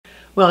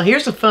Well,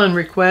 here's a fun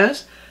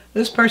request.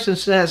 This person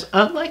says,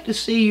 I'd like to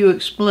see you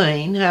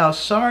explain how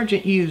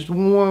Sargent used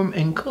warm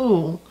and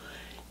cool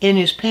in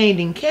his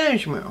painting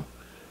Cashmere.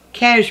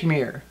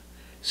 Cashmere.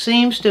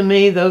 Seems to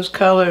me those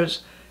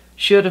colors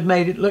should have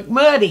made it look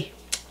muddy.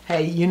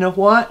 Hey, you know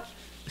what?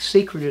 The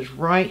secret is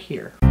right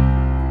here.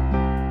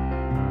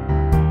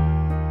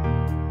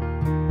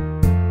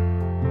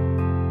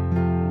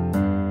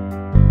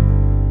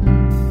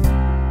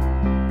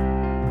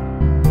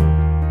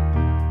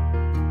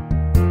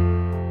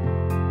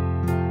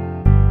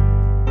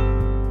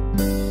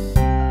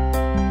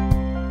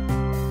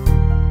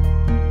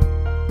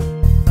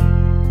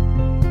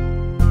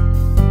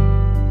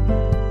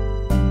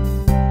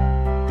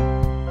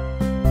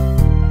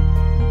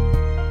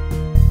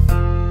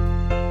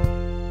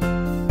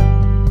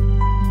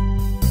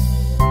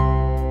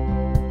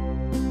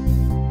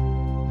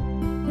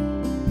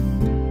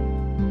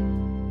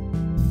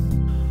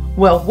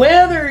 Well,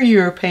 whether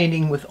you're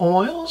painting with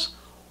oils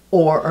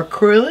or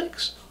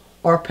acrylics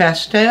or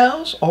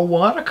pastels or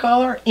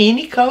watercolor,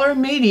 any color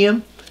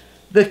medium,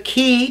 the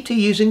key to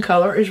using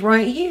color is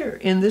right here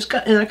in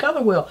a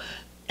color wheel.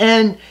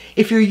 And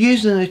if you're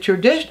using the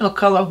traditional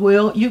color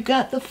wheel, you've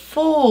got the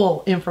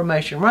full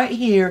information right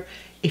here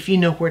if you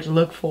know where to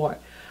look for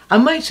it. I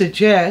might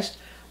suggest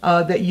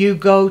that you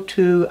go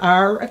to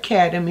our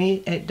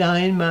academy at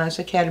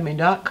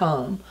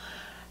DianeMizeAcademy.com.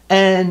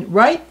 And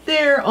right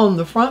there on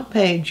the front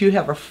page, you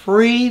have a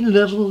free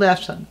little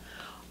lesson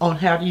on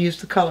how to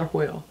use the color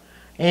wheel.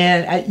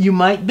 And you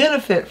might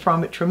benefit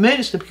from it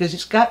tremendously because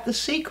it's got the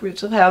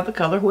secrets of how the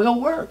color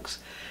wheel works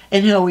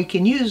and how we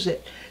can use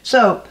it.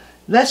 So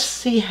let's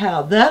see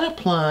how that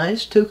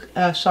applies to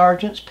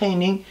Sargent's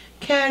painting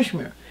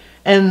Cashmere.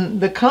 And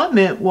the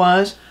comment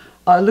was,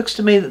 looks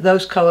to me that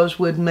those colors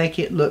would make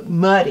it look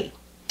muddy.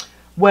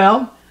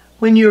 Well,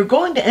 when you're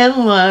going to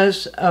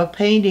analyze a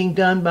painting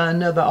done by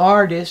another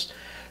artist,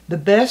 the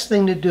best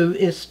thing to do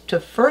is to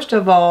first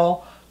of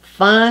all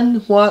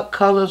find what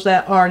colors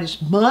that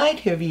artist might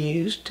have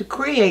used to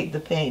create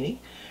the painting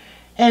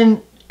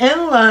and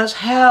analyze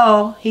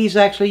how he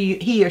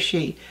or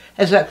she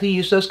has actually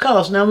used those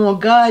colors. Now I'm going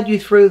to guide you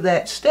through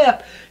that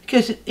step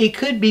because it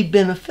could be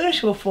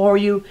beneficial for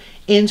you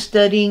in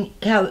studying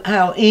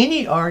how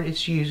any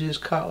artist uses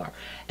color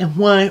and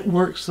why it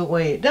works the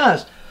way it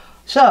does.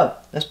 So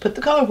let's put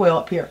the color wheel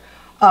up here.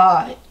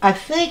 I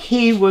think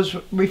he was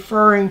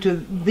referring to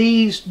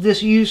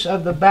this use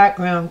of the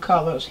background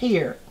colors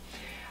here.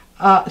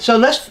 So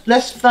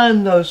let's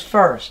find those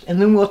first, and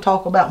then we'll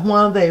talk about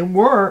why they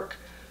work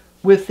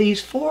with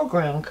these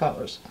foreground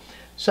colors.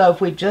 So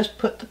if we just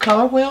put the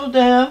color wheel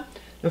down,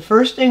 the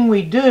first thing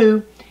we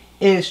do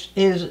is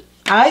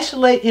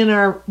isolate in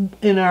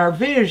our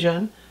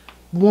vision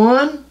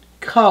one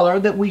color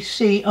that we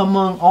see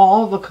among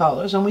all the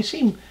colors, and we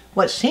see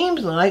what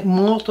seems like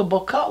multiple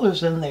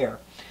colors in there.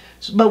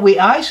 But we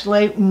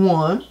isolate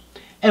one,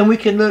 and we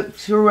can look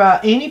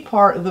throughout any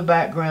part of the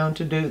background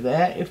to do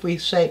that. If we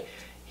say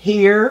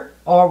here,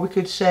 or we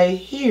could say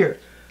here,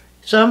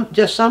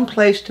 just some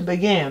place to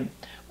begin.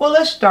 Well,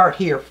 let's start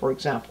here, for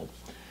example.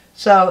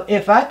 So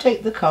if I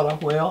take the color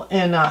wheel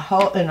and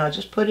I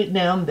just put it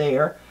down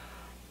there,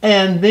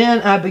 and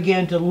then I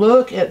begin to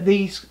look at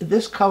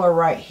this color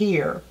right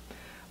here,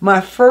 my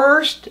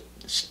first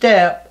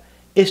step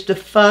is to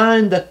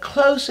find the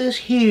closest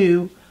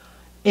hue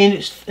in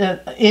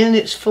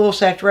its full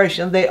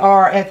saturation. They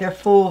are at their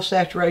full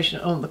saturation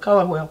on the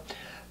color wheel.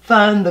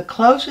 Find the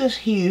closest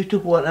hue to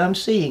what I'm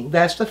seeing.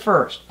 That's the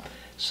first.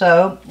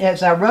 So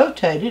as I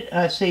rotate it,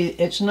 I see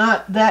it's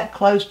not that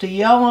close to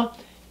yellow.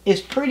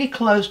 It's pretty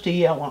close to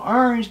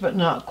yellow-orange, but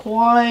not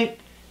quite.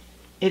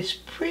 It's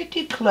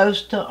pretty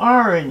close to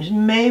orange.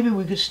 Maybe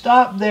we could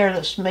stop there.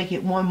 Let's make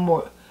it one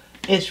more.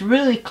 It's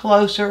really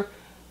closer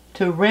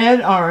to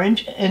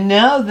red-orange, and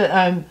now that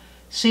I'm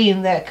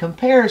seeing that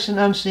comparison,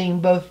 I'm seeing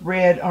both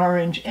red,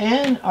 orange,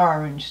 and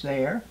orange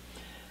there.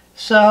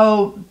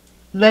 So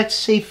let's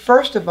see,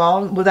 first of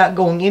all, without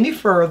going any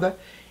further,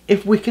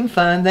 if we can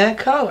find that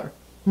color.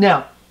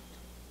 Now,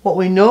 what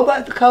we know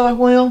about the color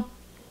wheel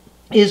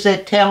is that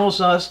it tells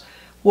us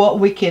what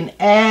we can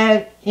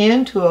add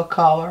into a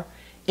color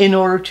in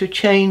order to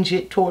change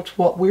it towards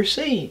what we're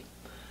seeing.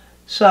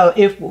 So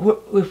if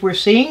we're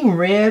seeing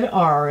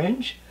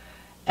red-orange,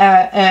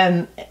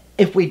 and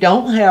if we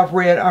don't have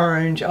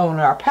red-orange on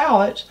our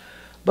palettes,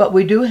 but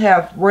we do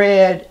have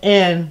red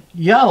and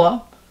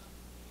yellow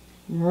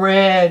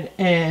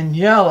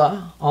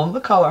on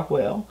the color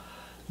wheel,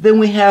 then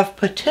we have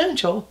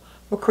potential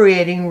for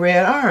creating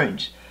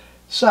red-orange.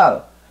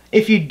 So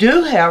if you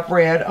do have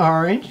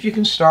red-orange, you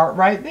can start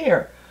right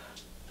there.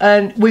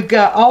 And we've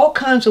got all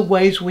kinds of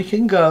ways we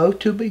can go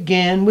to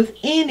begin with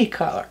any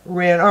color,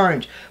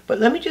 red-orange. But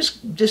let me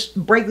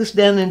just break this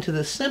down into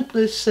the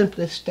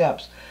simplest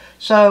steps.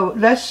 So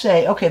let's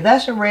say, okay,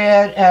 that's a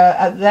red,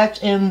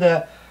 that's in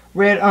the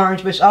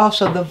red-orange, but it's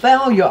also the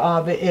value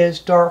of it is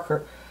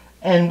darker.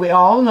 And we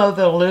all know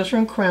that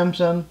alizarin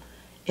crimson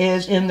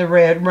is in the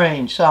red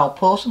range. So I'll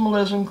pull some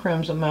alizarin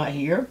crimson out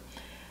here.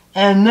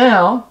 And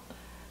now,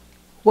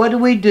 what do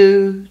we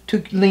do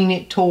to lean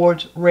it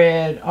towards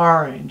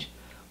red-orange?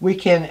 We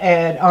can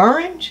add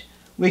orange,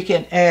 we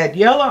can add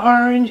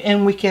yellow-orange,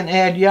 and we can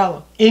add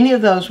yellow. Any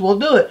of those will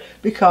do it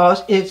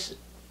because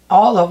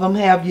all of them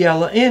have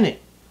yellow in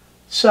it.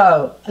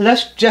 So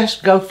let's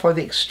just go for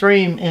the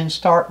extreme and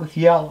start with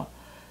yellow.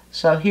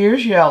 So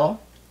here's yellow.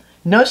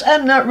 Notice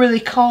I'm not really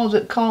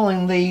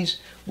calling these,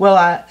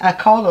 well, I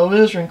called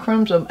alizarin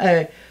crimson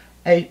by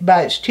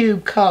its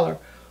tube color,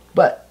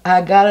 but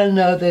I gotta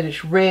know that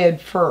it's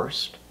red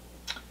first.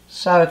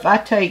 So if I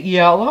take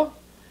yellow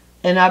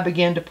and I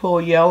begin to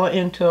pull yellow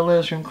into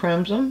alizarin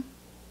crimson,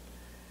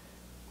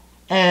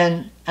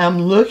 and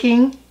I'm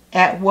looking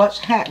at what's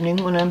happening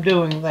when I'm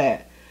doing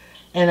that,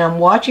 and I'm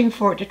watching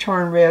for it to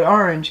turn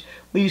red-orange,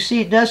 well, you see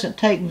it doesn't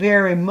take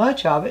very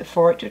much of it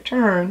for it to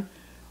turn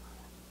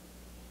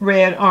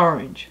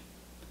red-orange.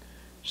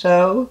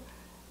 So,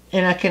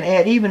 and I can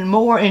add even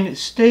more and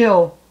it's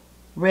still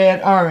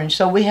red-orange.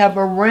 So we have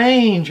a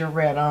range of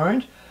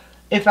red-orange.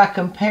 If I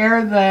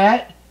compare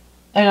that,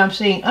 and I'm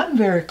seeing I'm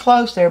very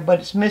close there, but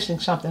it's missing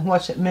something.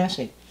 What's it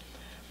missing?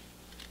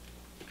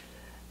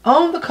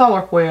 On the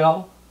color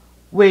wheel,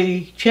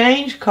 we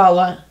change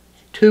color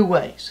two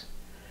ways.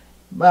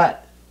 But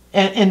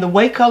and the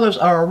way colors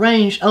are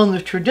arranged on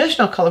the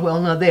traditional color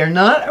wheel, now they're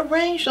not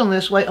arranged on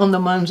this way on the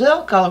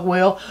Monsell color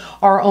wheel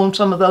or on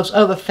some of those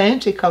other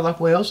fancy color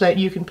wheels that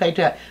you can pay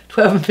 $12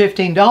 and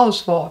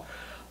 $15 for.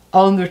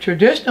 On the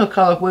traditional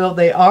color wheel,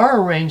 they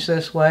are arranged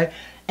this way,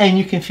 and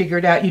you can figure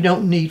it out. You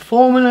don't need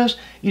formulas.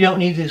 You don't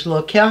need these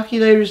little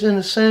calculators in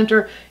the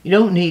center. You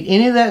don't need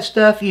any of that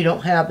stuff. You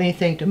don't have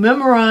anything to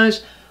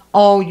memorize.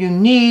 All you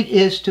need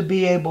is to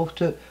be able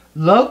to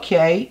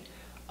locate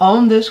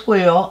on this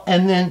wheel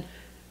and then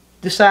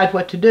decide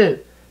what to do.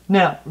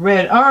 Now,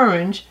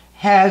 red-orange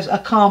has a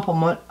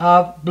complement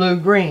of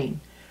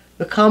blue-green.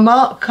 The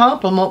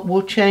complement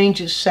will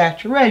change its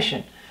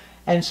saturation.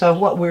 And so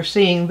what we're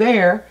seeing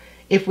there,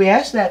 if we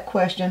ask that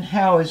question,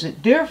 how is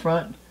it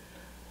different?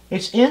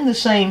 It's in the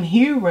same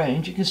hue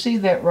range. You can see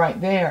that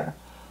right there.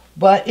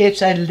 But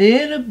it's a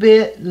little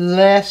bit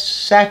less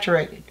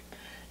saturated.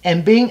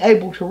 And being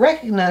able to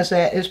recognize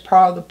that is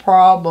part of the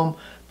problem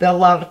that a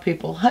lot of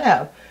people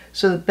have.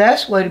 So the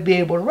best way to be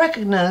able to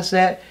recognize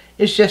that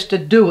is just to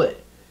do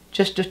it.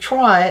 Just to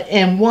try it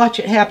and watch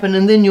it happen,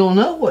 and then you'll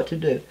know what to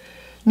do.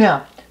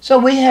 Now, so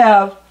we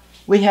have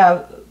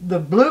the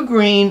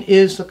blue-green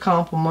is the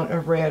complement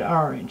of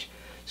red-orange.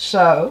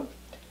 So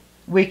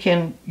we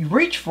can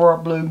reach for a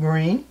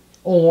blue-green,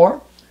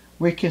 or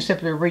we can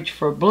simply reach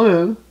for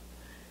blue,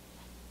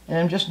 and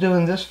I'm just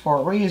doing this for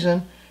a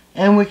reason,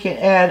 and we can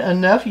add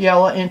enough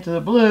yellow into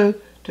the blue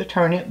to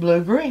turn it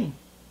blue-green,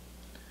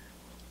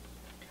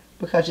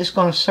 because it's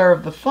going to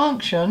serve the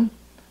function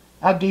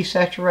of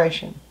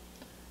desaturation.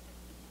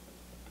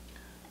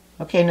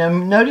 Okay, now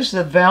notice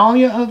the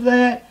value of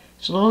that.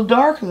 It's a little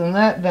darker than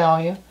that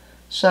value,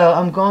 so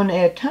I'm going to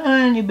add a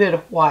tiny bit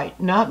of white,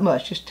 not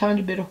much, just a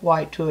tiny bit of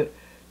white to it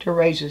to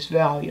raise this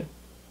value.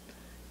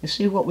 You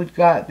see what we've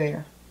got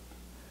there.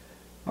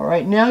 All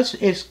right, now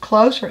it's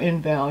closer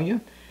in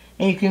value,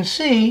 and you can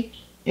see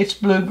it's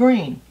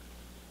blue-green.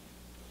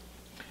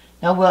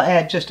 Now we'll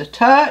add just a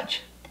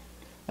touch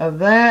of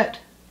that,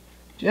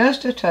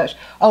 just a touch.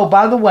 Oh,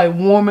 by the way,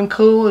 warm and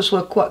cool is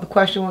what the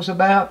question was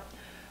about.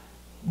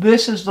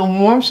 This is the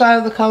warm side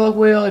of the color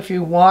wheel. If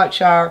you watch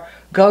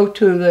go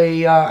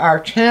to our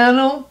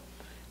channel,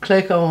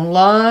 click on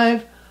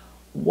live,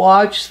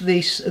 watch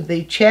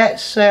the chat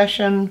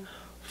session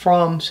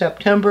from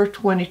September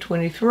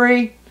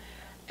 2023,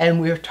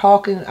 and we're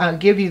talking, I'll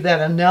give you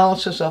that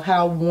analysis of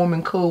how warm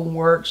and cool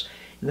works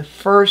in the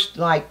first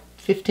like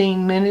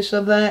 15 minutes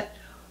of that,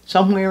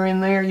 somewhere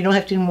in there. You don't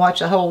have to even watch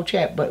the whole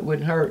chat, but it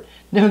wouldn't hurt.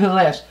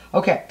 Nevertheless,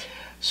 okay,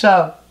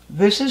 so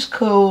this is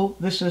cool,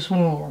 this is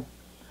warm.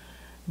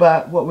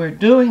 But what we're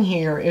doing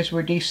here is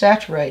we're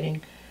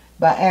desaturating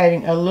by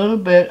adding a little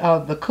bit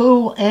of the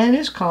cool and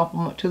its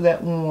complement to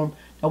that warm.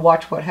 Now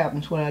watch what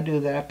happens when I do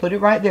that. I put it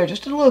right there,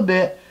 just a little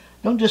bit.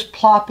 Don't just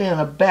plop in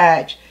a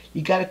batch.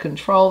 You got to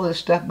control this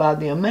stuff by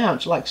the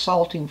amounts, like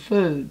salting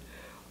food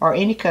or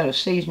any kind of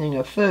seasoning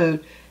of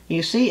food.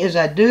 You see, as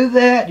I do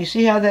that, you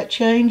see how that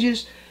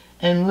changes?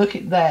 And look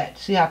at that.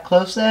 See how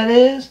close that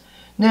is?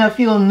 Now, if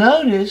you'll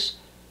notice,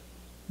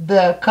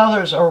 the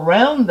colors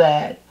around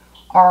that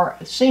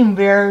seem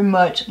very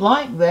much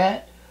like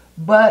that,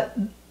 but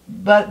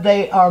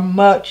they are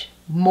much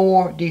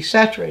more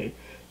desaturated.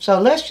 So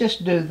let's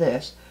just do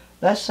this.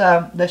 Let's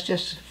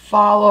just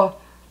follow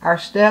our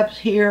steps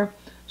here.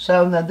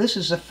 So now this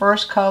is the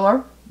first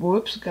color.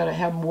 Whoops, got to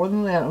have more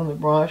than that on the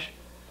brush.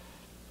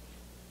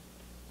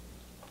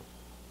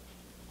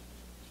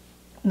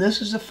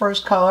 This is the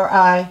first color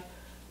I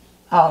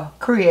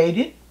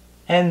created,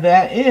 and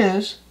that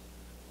is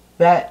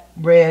that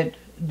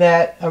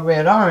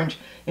red-orange.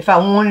 If I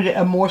wanted it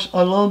a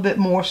little bit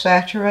more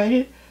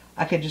saturated,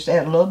 I could just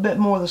add a little bit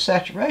more of the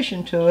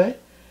saturation to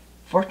it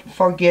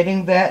for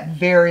getting that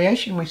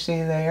variation we see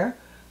there.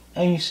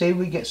 And you see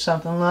we get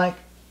something like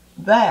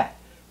that.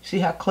 See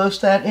how close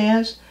that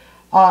is?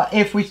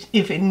 If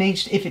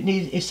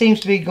it seems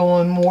to be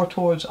going more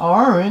towards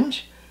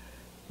orange,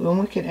 then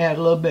we can add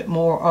a little bit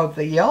more of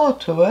the yellow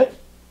to it,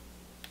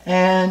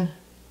 and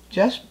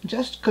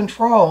just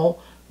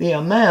control the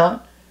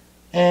amount,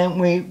 and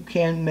we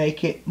can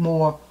make it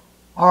more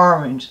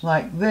orange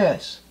like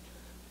this.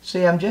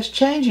 See, I'm just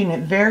changing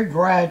it very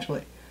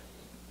gradually.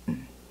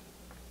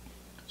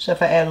 So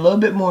if I add a little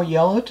bit more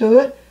yellow to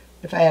it,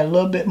 if I add a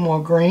little bit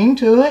more green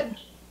to it,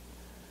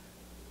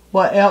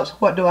 what else?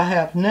 What do I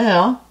have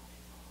now?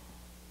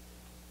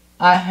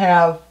 I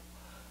have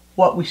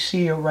what we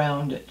see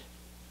around it.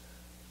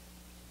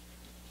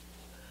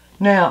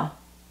 Now,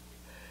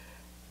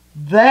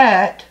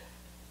 that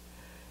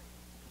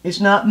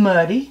is not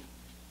muddy.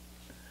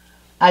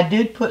 I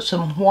did put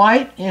some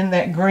white in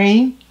that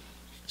green.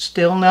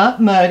 Still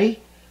not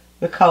muddy.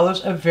 The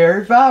colors are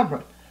very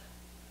vibrant.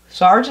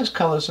 Sargent's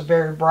colors are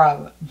very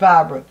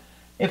vibrant.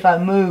 If I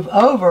move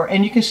over,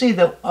 and you can see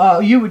that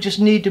you would just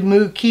need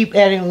to keep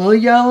adding a little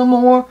yellow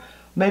more,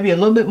 maybe a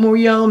little bit more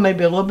yellow,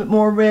 maybe a little bit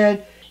more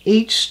red.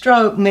 Each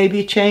stroke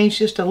maybe change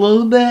just a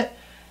little bit,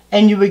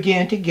 and you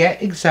begin to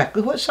get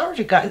exactly what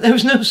Sargent got. There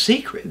was no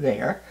secret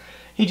there.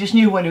 He just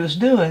knew what he was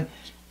doing.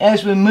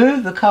 As we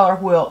move the color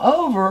wheel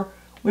over,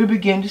 we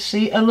begin to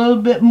see a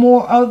little bit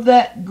more of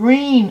that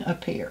green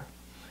appear.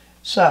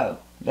 So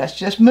let's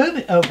just move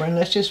it over and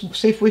let's just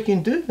see if we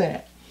can do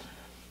that.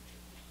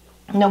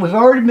 Now we've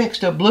already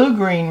mixed a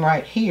blue-green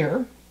right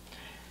here,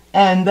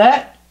 and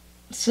that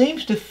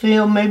seems to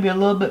feel maybe a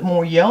little bit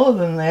more yellow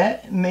than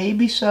that.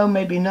 Maybe so,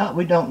 maybe not,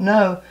 we don't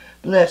know,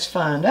 but let's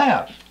find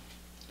out.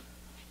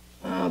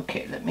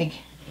 Okay, let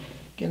me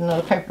get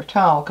another paper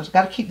towel because I've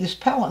got to keep this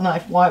palette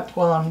knife wiped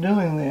while I'm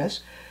doing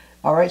this.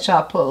 Alright, so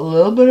I'll put a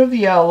little bit of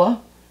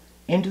yellow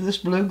into this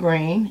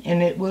blue-green,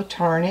 and it will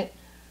turn it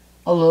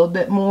a little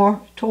bit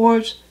more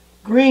towards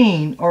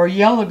green or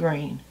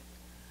yellow-green.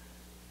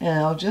 And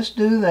I'll just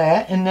do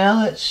that, and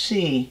now let's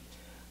see.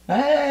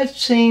 That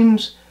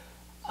seems,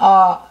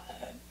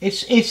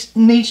 it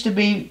needs to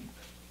be,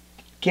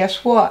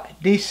 guess what,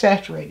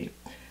 desaturated.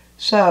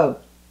 So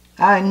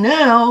I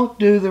now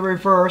do the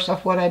reverse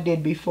of what I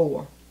did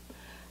before.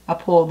 I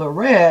pull the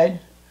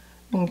red.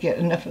 I'm going to get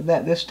enough of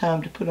that this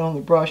time to put on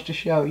the brush to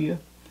show you.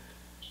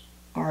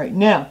 Alright,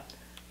 now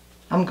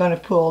I'm going to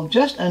pull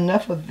just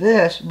enough of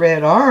this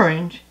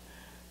red-orange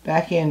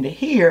back into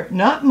here.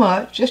 Not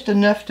much, just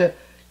enough to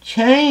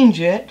change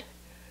it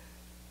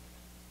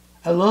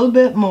a little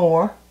bit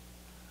more.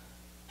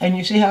 And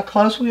you see how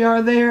close we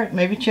are there?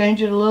 Maybe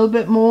change it a little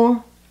bit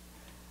more.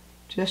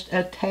 Just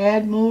a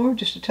tad more,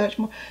 just a touch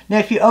more. Now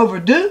if you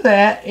overdo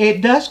that,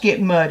 it does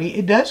get muddy.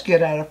 It does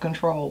get out of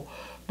control.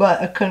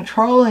 But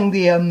controlling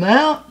the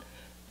amount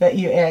that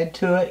you add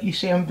to it, you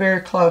see I'm very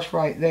close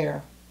right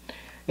there.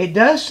 It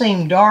does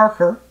seem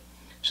darker.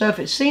 So if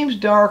it seems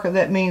darker,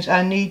 that means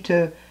I need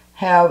to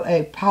have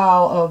a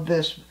pile of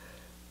this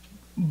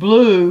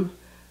blue-green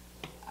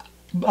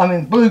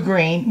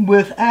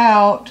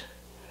without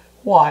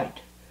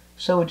white.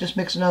 So we'll just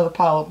mix another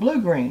pile of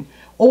blue-green.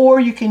 Or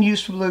you can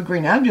use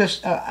blue-green. I'm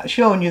just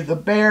showing you the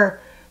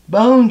bare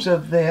bones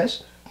of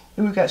this.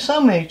 We've got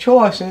so many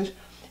choices.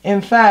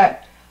 In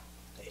fact,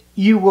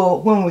 you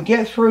will, when we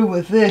get through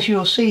with this,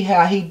 you'll see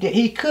how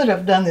he could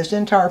have done this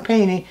entire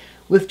painting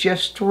with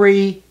just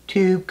 3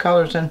 tube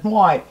colors in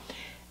white.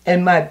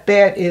 And my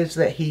bet is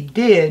that he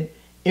did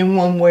in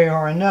one way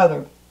or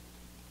another.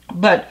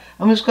 But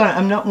I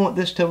don't want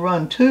this to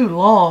run too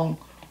long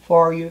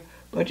for you,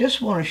 but I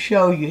just want to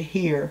show you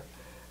here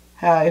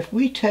how if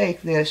we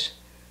take this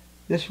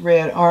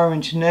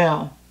red-orange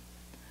now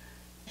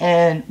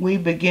and we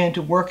begin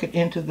to work it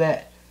into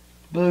that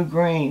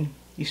blue-green,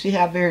 you see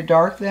how very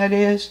dark that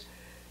is?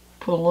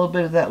 Put a little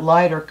bit of that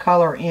lighter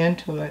color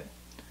into it.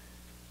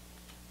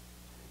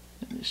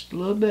 Just a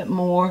little bit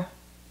more.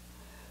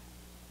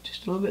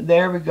 Just a little bit.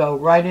 There we go.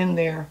 Right in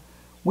there.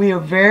 We are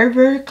very,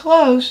 very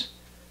close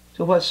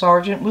to what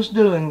Sargent was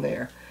doing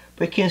there.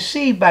 But you can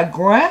see by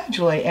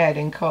gradually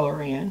adding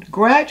color in,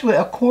 gradually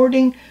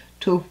according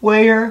to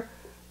where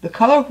the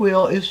color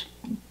wheel is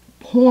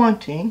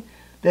pointing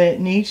that it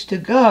needs to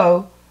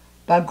go,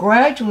 by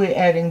gradually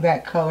adding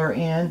that color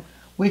in,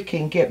 we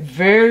can get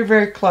very,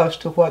 very close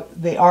to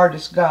what the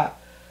artist got.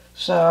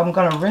 So I'm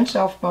going to rinse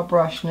off my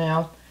brush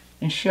now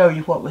and show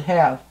you what we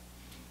have.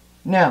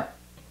 Now,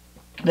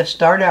 let's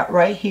start out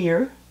right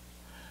here.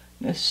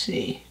 Let's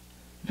see.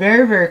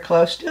 Very, very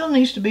close. Still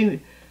needs to be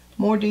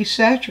more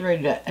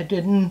desaturated. I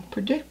didn't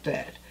predict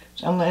that.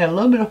 So I'm going to add a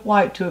little bit of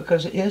white to it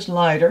because it is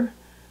lighter.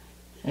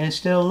 And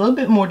still a little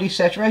bit more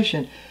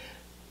desaturation.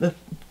 The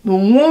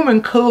warm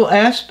and cool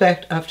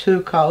aspect of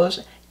two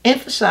colors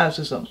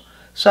emphasizes them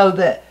so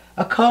that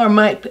a color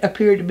might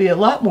appear to be a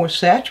lot more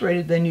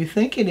saturated than you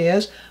think it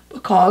is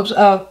because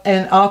of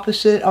an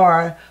opposite or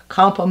a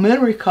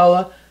complementary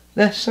color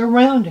that's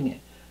surrounding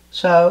it.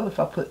 So if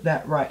I put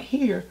that right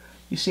here,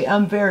 you see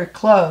I'm very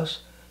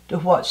close to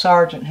what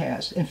Sargent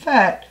has. In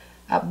fact,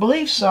 I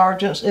believe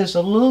Sargent's is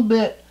a little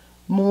bit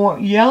more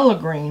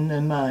yellow-green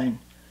than mine.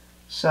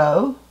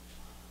 So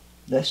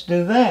let's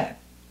do that.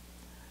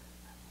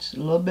 It's a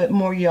little bit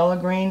more yellow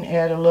green.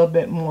 Add a little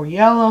bit more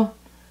yellow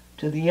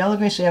to the yellow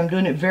green. See, I'm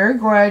doing it very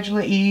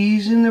gradually,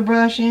 easing the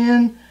brush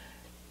in,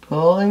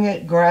 pulling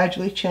it,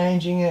 gradually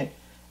changing it,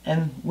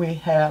 and we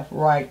have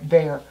right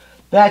there.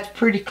 That's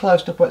pretty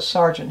close to what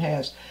Sargent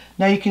has.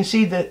 Now you can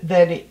see that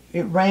it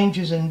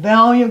ranges in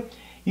value.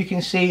 You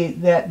can see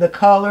that the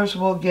colors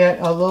will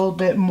get a little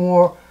bit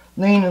more,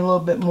 lean a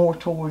little bit more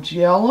towards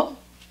yellow.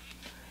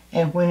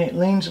 And when it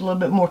leans a little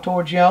bit more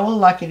towards yellow,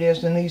 like it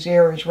is in these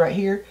areas right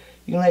here,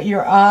 you can let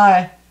your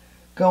eye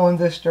go in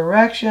this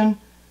direction.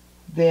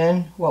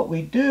 Then what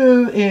we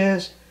do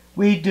is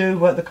we do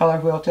what the color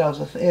wheel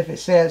tells us. If it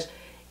says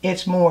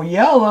it's more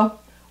yellow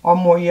or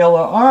more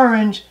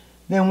yellow-orange,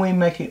 then we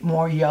make it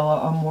more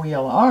yellow or more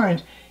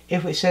yellow-orange.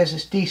 If it says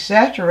it's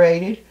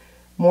desaturated,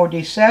 more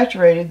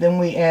desaturated, then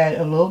we add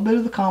a little bit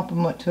of the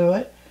complement to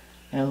it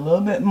and a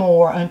little bit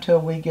more until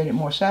we get it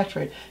more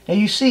saturated. Now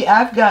you see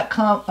I've got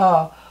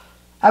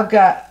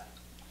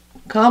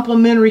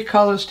complementary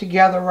colors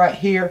together right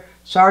here.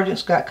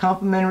 Sargent's got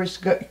complementary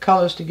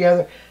colors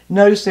together.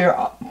 Notice they're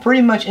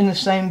pretty much in the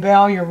same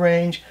value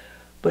range,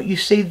 but you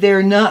see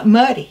they're not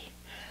muddy.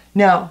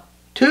 Now,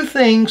 two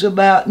things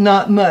about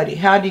not muddy.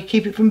 How do you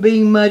keep it from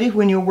being muddy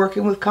when you're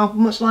working with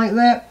complements like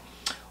that?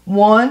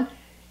 One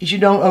is you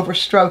don't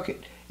overstroke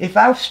it. If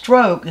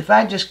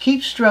I just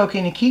keep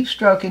stroking and keep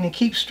stroking and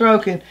keep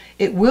stroking,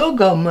 it will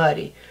go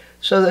muddy.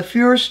 So the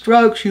fewer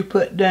strokes you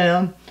put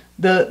down,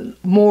 the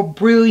more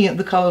brilliant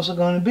the colors are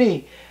going to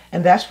be.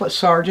 And that's what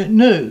Sargent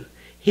knew.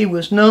 He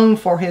was known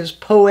for his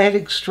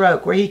poetic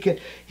stroke, where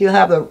he'll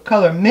have the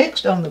color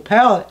mixed on the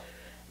palette.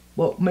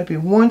 Well, maybe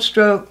one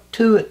stroke,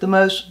 two at the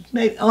most,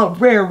 maybe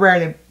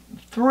rarely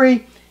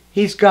three.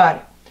 He's got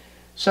it.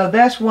 So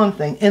that's one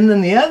thing. And then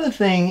the other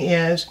thing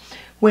is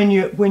when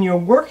you're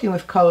working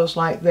with colors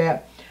like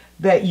that,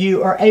 that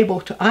you are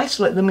able to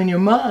isolate them in your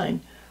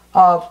mind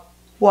of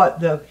what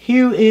the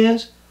hue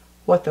is,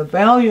 what the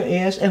value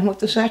is, and what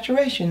the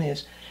saturation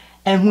is.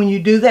 And when you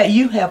do that,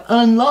 you have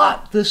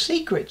unlocked the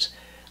secrets.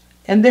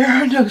 And there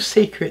are no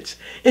secrets.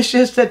 It's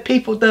just that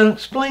people don't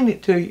explain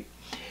it to you.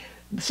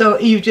 So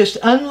you just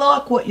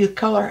unlock what your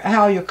color,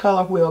 how your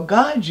color wheel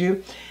guides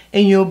you,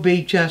 and you'll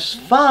be just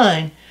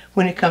fine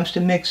when it comes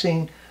to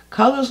mixing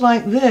colors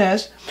like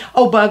this.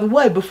 Oh, by the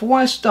way, before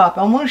I stop,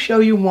 I want to show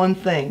you one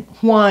thing,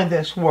 why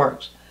this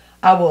works.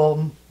 I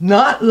will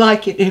not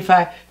like it if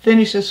I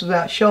finish this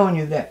without showing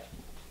you that.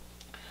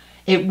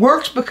 It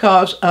works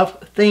because of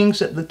things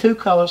that the two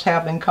colors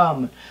have in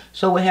common.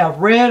 So we have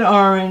red,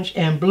 orange,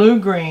 and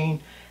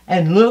blue-green,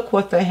 and look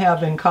what they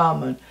have in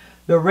common.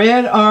 The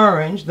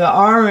red-orange, the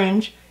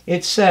orange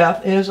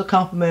itself is a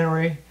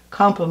complement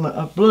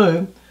of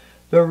blue.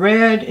 The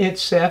red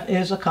itself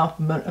is a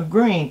complement of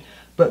green.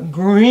 But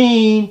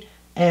green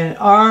and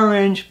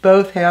orange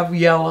both have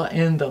yellow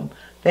in them.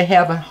 They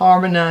have a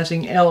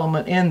harmonizing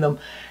element in them.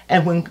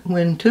 And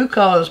when two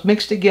colors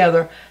mixed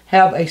together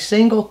have a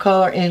single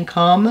color in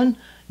common,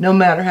 no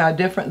matter how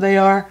different they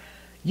are,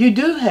 you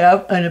do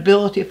have an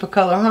ability for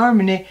color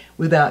harmony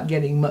without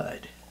getting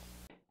mud.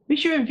 Be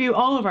sure and view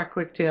all of our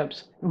quick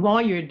tips. And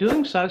while you're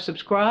doing so,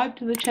 subscribe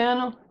to the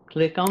channel,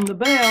 click on the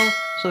bell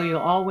so you'll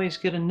always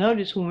get a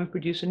notice when we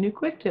produce a new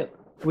quick tip,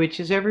 which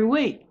is every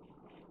week.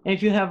 And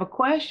if you have a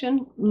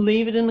question,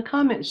 leave it in the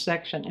comments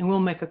section and we'll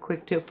make a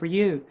quick tip for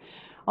you.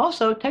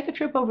 Also, take a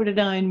trip over to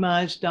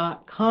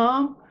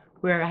DianeMize.com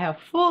where I have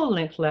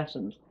full-length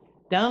lessons,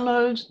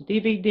 downloads,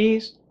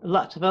 DVDs,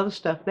 lots of other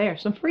stuff there,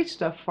 some free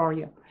stuff for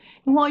you.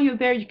 And while you're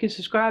there, you can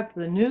subscribe to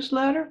the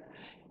newsletter,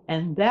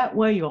 and that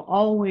way you'll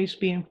always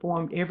be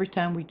informed every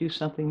time we do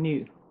something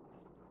new.